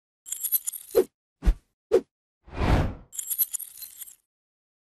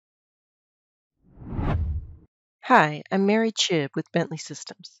Hi, I'm Mary Chibb with Bentley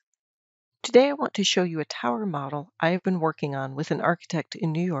Systems. Today I want to show you a tower model I have been working on with an architect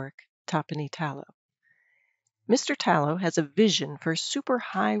in New York, Tapani Talo. Mr. Talo has a vision for a super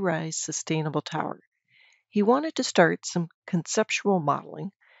high-rise sustainable tower. He wanted to start some conceptual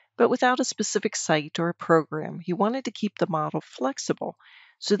modeling, but without a specific site or a program, he wanted to keep the model flexible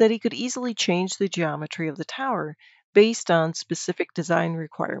so that he could easily change the geometry of the tower based on specific design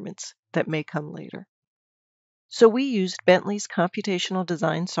requirements that may come later. So we used Bentley's computational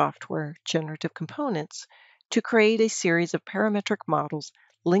design software, GenerativeComponents, to create a series of parametric models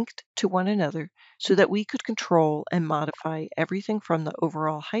linked to one another so that we could control and modify everything from the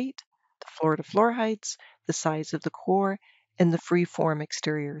overall height, the floor-to-floor heights, the size of the core, and the free-form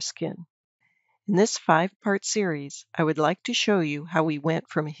exterior skin. In this 5-part series, I would like to show you how we went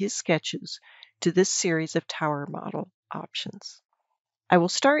from his sketches to this series of tower model options. I will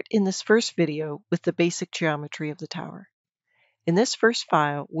start in this first video with the basic geometry of the tower. In this first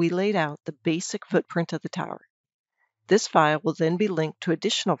file, we laid out the basic footprint of the tower. This file will then be linked to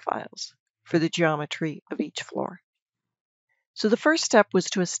additional files for the geometry of each floor. So the first step was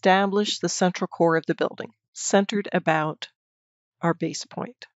to establish the central core of the building, centered about our base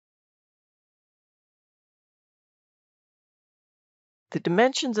point. The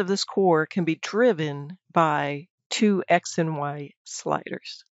dimensions of this core can be driven by two X and Y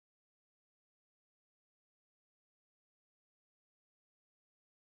sliders.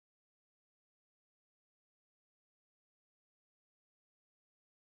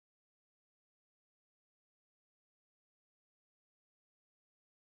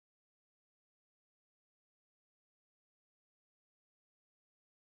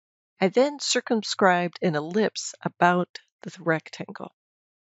 I then circumscribed an ellipse about the rectangle.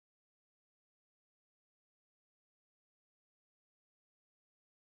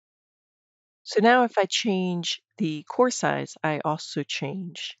 So now if I change the core size, I also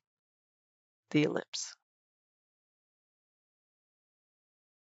change the ellipse.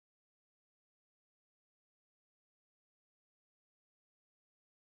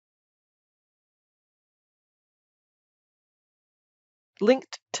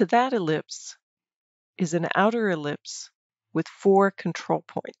 Linked to that ellipse is an outer ellipse with 4 control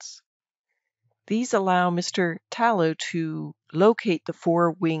points. These allow Mr. Talo to locate the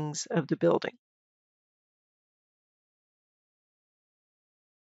 4 wings of the building.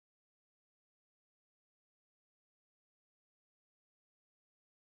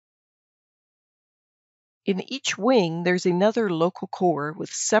 In each wing, there's another local core with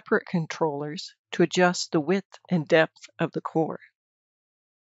separate controllers to adjust the width and depth of the core.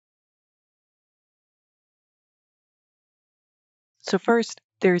 So first,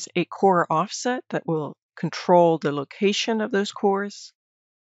 there's a core offset that will control the location of those cores,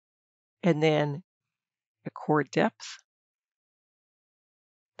 and then a core depth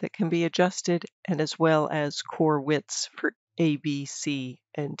that can be adjusted, and as well as core widths for A, B, C,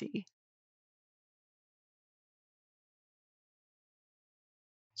 and D.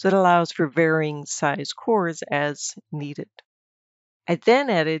 So it allows for varying size cores as needed. I then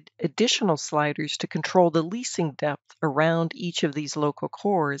added additional sliders to control the leasing depth around each of these local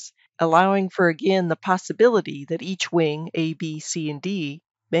cores, allowing for, again, the possibility that each wing, A, B, C, and D,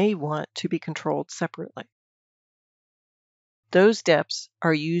 may want to be controlled separately. Those depths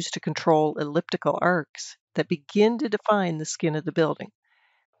are used to control elliptical arcs that begin to define the skin of the building,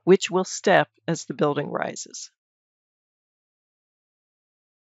 which will step as the building rises.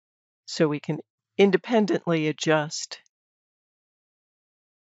 So we can independently adjust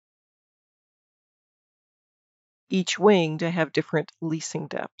each wing to have different leasing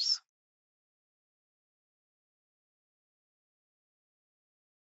depths.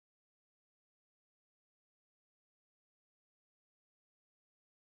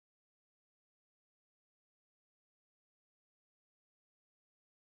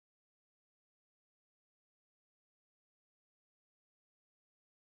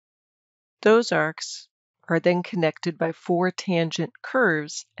 Those arcs are then connected by 4 tangent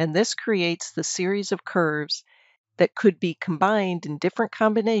curves, and this creates the series of curves that could be combined in different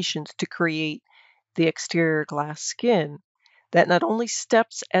combinations to create the exterior glass skin that not only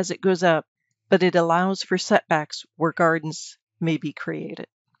steps as it goes up, but it allows for setbacks where gardens may be created.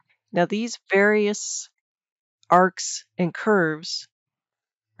 Now these various arcs and curves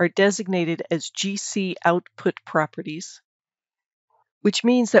are designated as GC output properties, which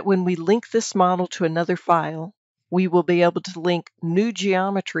means that when we link this model to another file, we will be able to link new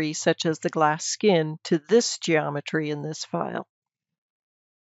geometry such as the glass skin to this geometry in this file.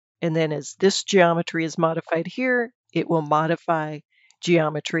 And then as this geometry is modified here, it will modify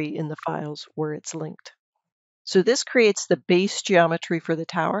geometry in the files where it's linked. So this creates the base geometry for the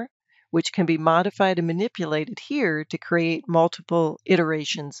tower, which can be modified and manipulated here to create multiple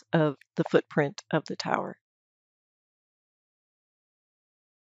iterations of the footprint of the tower.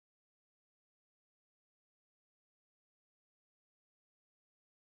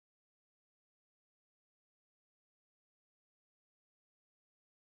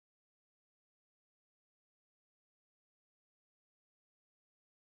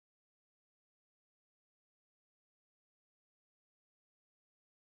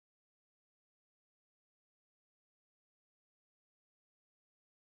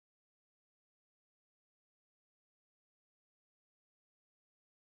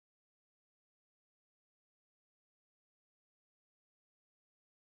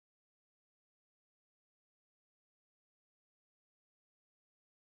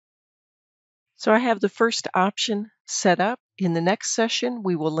 So I have the first option set up. In the next session,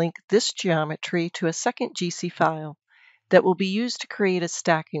 we will link this geometry to a second GC file that will be used to create a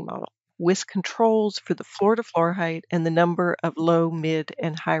stacking model with controls for the floor-to-floor height and the number of low, mid,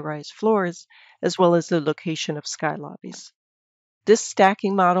 and high-rise floors, as well as the location of sky lobbies. This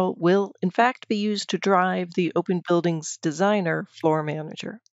stacking model will, in fact, be used to drive the OpenBuildings Designer Floor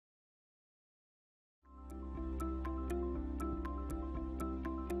Manager.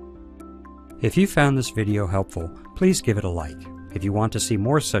 If you found this video helpful, please give it a like. If you want to see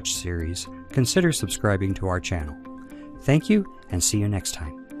more such series, consider subscribing to our channel. Thank you, and see you next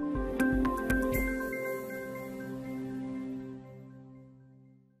time.